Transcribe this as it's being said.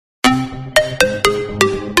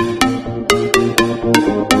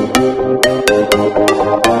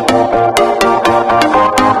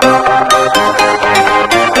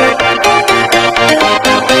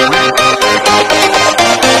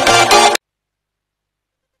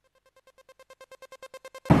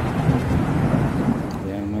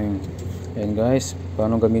guys,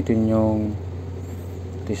 paano gamitin yung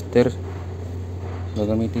tester.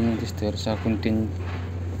 Gagamitin yung tester sa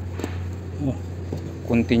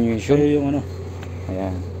continuation. Kaya yung ano,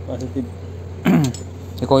 ayan, positive.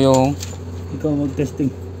 ikaw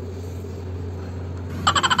mag-testing.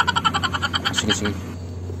 Sige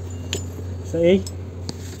Sa A?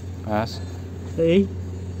 As? Sa A?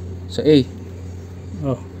 Sa A?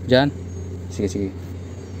 Oh, dyan? Sige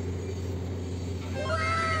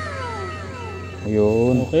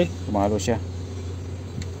ayun, okay, kumalo siya.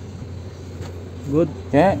 good.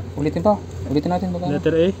 Ulitin natin baka.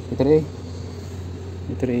 Letter A? Letter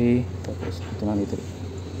A. Tapos ito na letter A.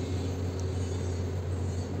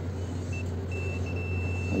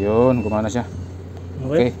 Ayun, gumana siya.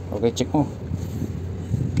 Okay, check mo.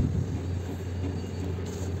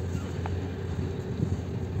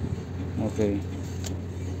 Okay,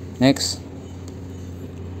 next.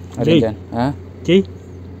 Ano J. dyan? Ha? J?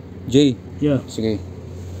 Yeah. Sige,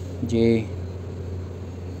 J.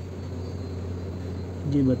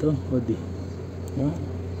 J ba to? O D?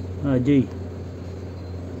 J.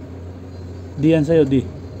 D yan sa'yo, D.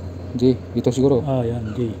 J, dito siguro.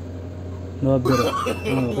 Yan, J. No, pero.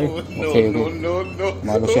 Okay.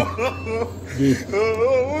 Malo siya. J.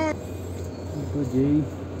 Ito, J.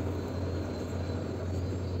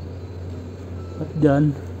 At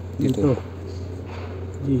dyan, dito.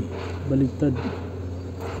 J. Baligtad.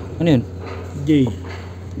 Ano yun? J.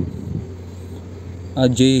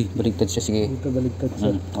 J. Baligtad siya, sige. Dito baligtad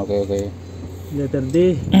siya. Okay. Letter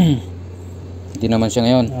D. Hindi naman siya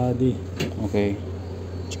ngayon. D. Okay,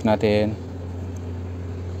 check natin.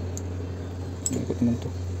 Ikot naman to.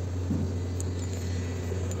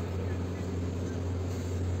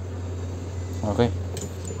 Okay,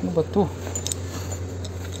 ano ba to?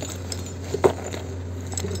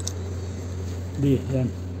 D, yan.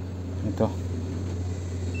 Ito.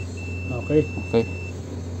 Okay.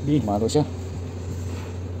 D. Malo siya.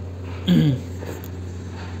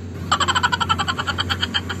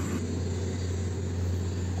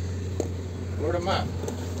 Where the map?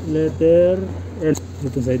 Letter L.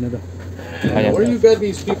 Ito side na to. Where you got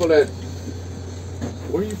these people at?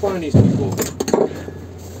 Where you find these people?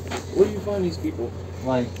 Where do you find these people?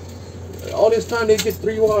 Why? All this time they get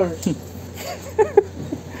 3 wires.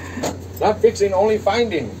 Not fixing, only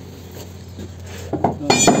finding.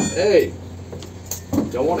 Hey,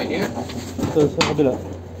 don't want a hint? Ito sa kabila.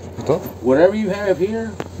 Ito? Whatever you have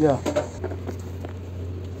here. Yeah.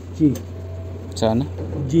 G. Sana?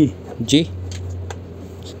 G.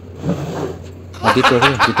 Dito.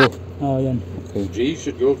 Yan. Okay. G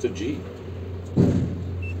should go to G.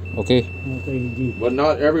 Okay, G. But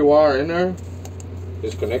not every wire in there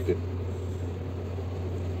is connected.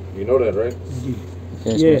 You know that, right? G.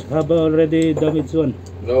 yes. Have already damaged one.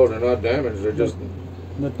 No, they're not damaged. They're just,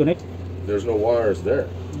 Not connect? there's no wires there.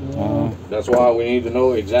 That's why we need to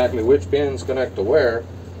know exactly which pins connect to where,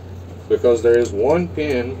 because there is one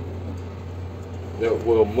pin that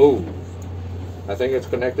will move. I think it's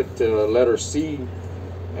connected to letter C,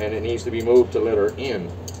 and it needs to be moved to letter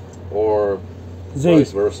N, or Z.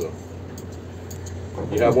 vice versa.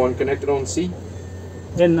 You have one connected on C?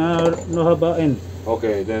 N, no haba N.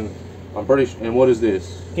 Okay, then I'm pretty sure. And what is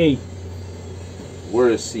this? K. Where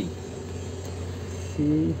is C?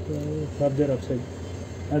 C, have there upside.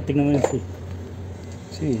 Tingnan mo yung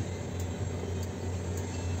C.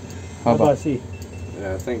 Haba. C.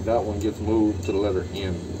 Yeah, I think that one gets moved to the letter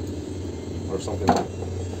N, or something like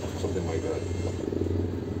that.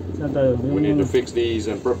 Saan tayo? We need to fix these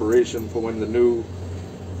in preparation for when the new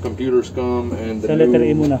computers come and the Sa letter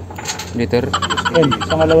E new. muna. Letter? N,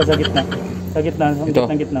 pangalawa sa gitna. Sa Ito.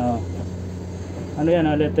 gitna. Ano yan,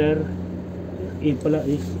 letter E pala,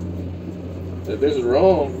 E. If this is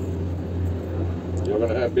wrong, you're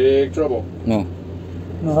gonna have big trouble. No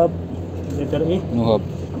hub. Letter E. No hub.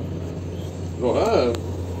 No have?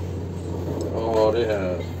 Oh, they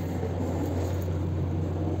have.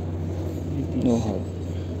 No hub.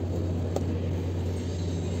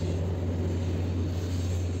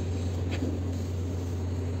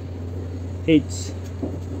 H.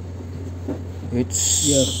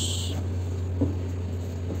 Yeah.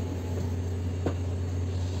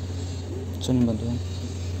 Saan yung bantuan?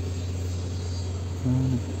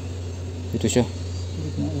 Dito siya.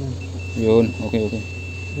 Gitna yan. Yun, okay.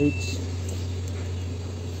 H.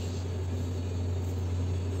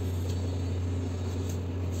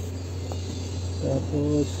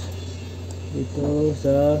 Tapos dito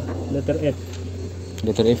sa letter F.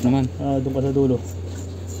 Letter F naman. Doon ka sa dulo.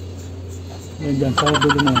 Yan dyan, sa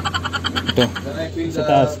dulo na yan. Ito. Sa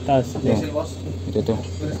taas. Ito.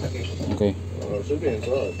 Okay. It should be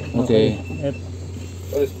inside. Okay. F.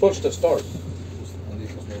 But it's push to start.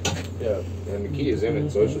 Yeah, and the key is in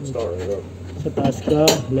it, so it should start right up. Sa taas ka,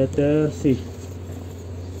 letter C.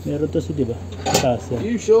 Meron to C, di ba? Sa taas yan.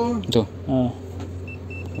 You sure? Ito. Ah,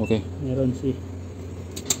 Okay. meron C.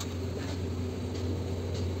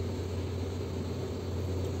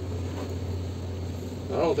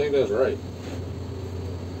 I don't think that's right.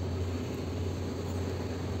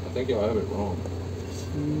 I think y'all have it wrong.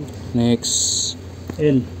 Next.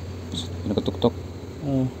 L. Nakatuktok.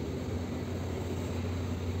 Ah,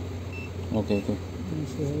 Okay, okay.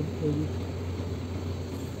 so, L.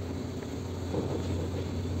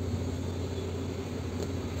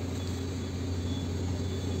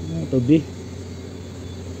 Ito B.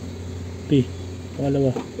 P.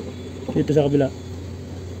 Pangalawa. Dito sa kabila.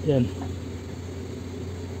 Yan.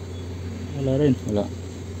 Wala rin. Wala.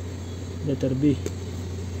 Letter B.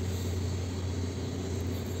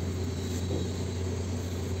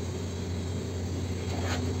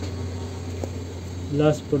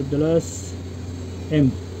 Last for the last. M.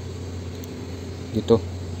 Dito.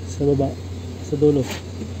 Sa baba. Sa dulo.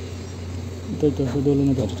 Ito, sa dulo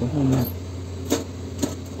na ito. Ito. Ano?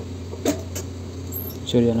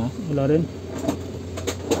 Sure yan ha? Wala rin.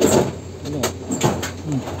 Wala.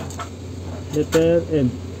 Letter M.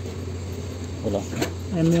 Wala.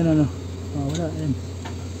 M yun ano? Ah, wala. M.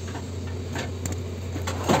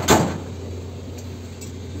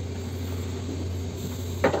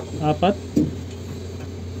 Apat.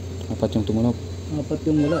 Apat yung tumunog. Apat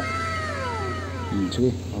yung wala.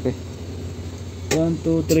 Sige, okay. 1,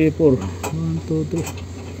 2, 3, 4. 1, 2,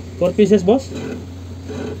 3. 4 pieces, boss? I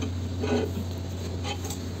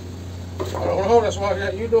don't know, that's why I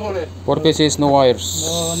got you doing it. 4 pieces, no wires.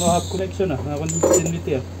 No have connection ah.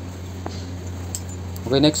 Continuity ah.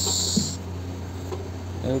 Okay, next.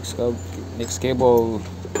 Next cable.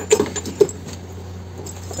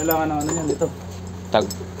 Kailangan ng ano yan dito. Tag.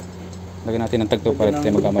 Lagyan natin ng tag to para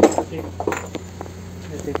tayo magkamali.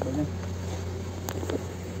 Tape ba yan?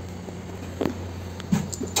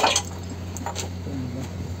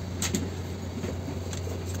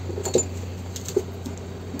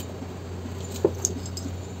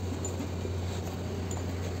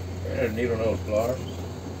 And needle nose pliers.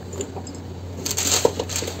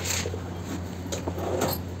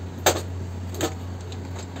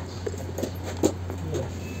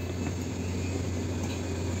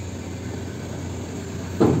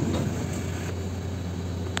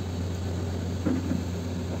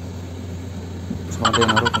 Mas maganda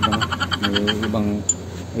yung araw pag ano,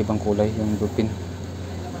 may ibang kulay yung dupin.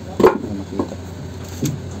 Para makita.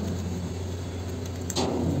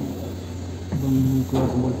 Ibang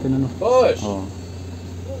klase ballpen ano. Push! Oh.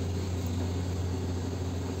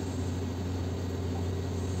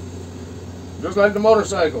 Just like the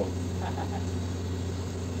motorcycle.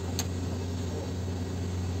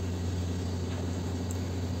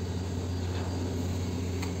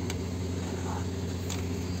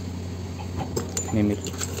 Mimik.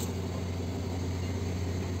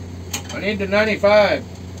 I need the 95.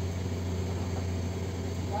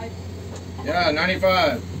 Yeah,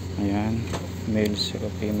 95. Ayan. Male saka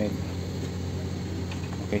female.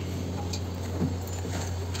 Okay.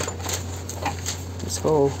 Let's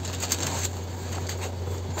go.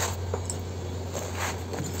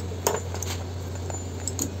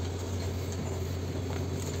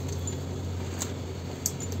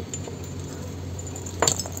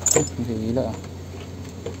 Hindi hila ah.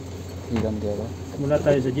 Hilam di ako. Mula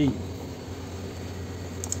tayo sa J.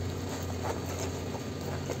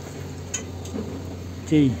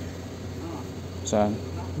 J. Saan?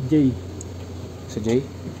 J. Sa J?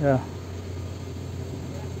 Yeah.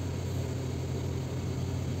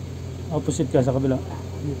 Opposite ka sa kabila.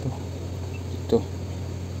 Dito.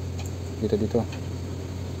 Dito. Dito.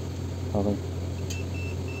 Okay.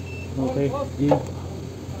 Okay. J.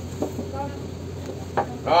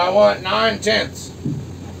 I want 9/10.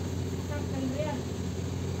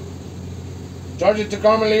 Charge it to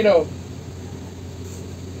Carmelito.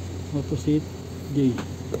 Opposite. J.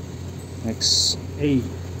 Next. A.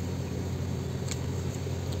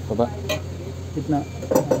 Baba. Gitna.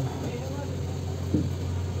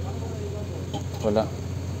 Wala.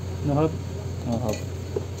 No hub. No hub.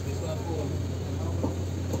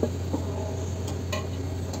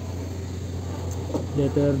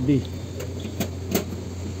 Letter B.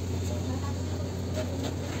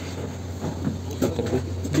 Letter B.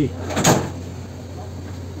 B.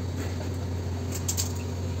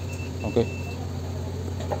 Okay.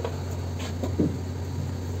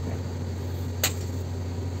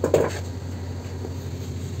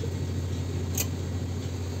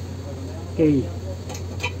 K.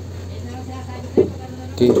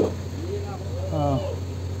 T. Ah,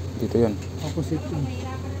 Dito yun. opposite.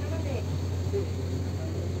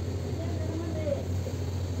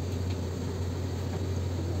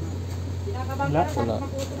 Wala. Wala.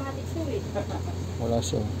 Wala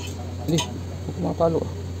siya. Hindi. Huwag kumapalo.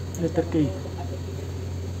 Letter K.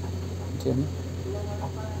 Siya na.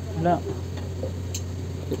 Wala.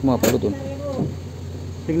 Huwag kumapalo dun.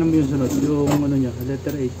 Tignan mo yung sunod. Yung ano niya.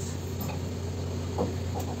 Letter H.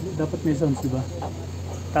 Dapat may sounds, diba?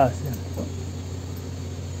 Taas yan.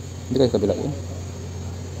 Hindi kayo kabila yun.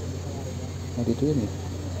 Ah, dito yun eh.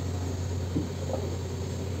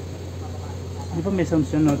 Di ba may sounds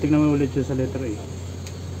yan, no? Tignan mo ulit yun sa letter A.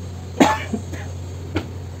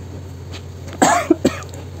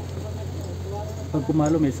 Pag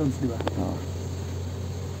pumalo may sounds, di ba? Oo.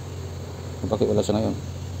 Bakit wala siya ngayon?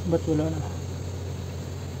 Ba't wala na?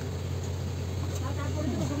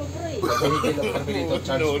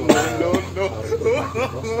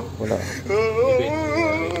 Wala.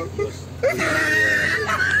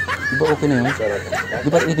 Di ba okay na yun? Di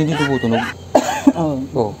ba hindi dito tunog? Oo.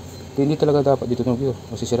 Oo. Hindi talaga dapat dito tunog yun.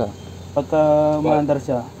 Masisira. Pagka umaandar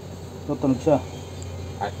siya, tutunog siya.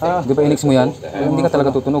 Di ba inix mo yan? Hindi ka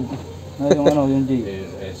talaga tutunog. Yung ano, yung G.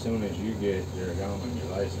 Is as soon as you get your government your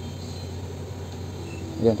license,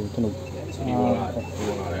 Yan, tutunog. you will not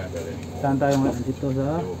have that anymore. Saan tayo ngayon? Dito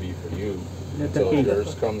sa It will be for you letter until K.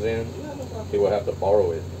 yours comes in. He will have to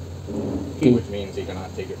borrow it, Okay. which means he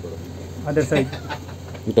cannot take it for a week. Other side.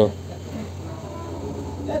 Dito.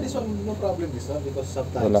 Yeah, this one, no problem this one, because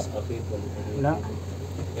sometimes Wala. people, Wala.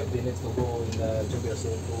 if they need to go in the junior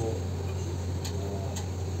to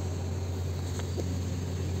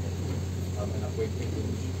an appointment in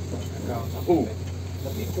accounts. Who? The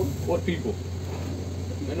people? What people?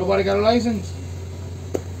 Ain't nobody got a license.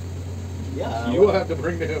 Yeah. You will have to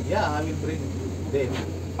bring them. Yeah, I will bring them.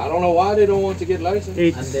 I don't know why they don't want to get licensed.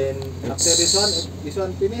 H. And then after this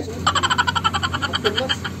one finish. After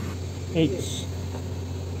that, H.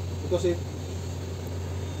 because if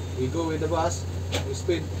we go with the bus, we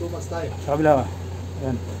spend too much time. Sa kabila ka.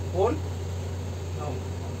 Ayan. All? No.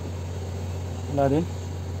 Wala din.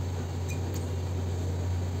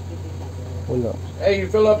 Wala. Hey, you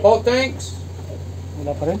fill up both tanks?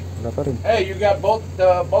 Wala pa rin. Wala pa rin. Hey, you got both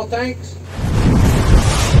tanks?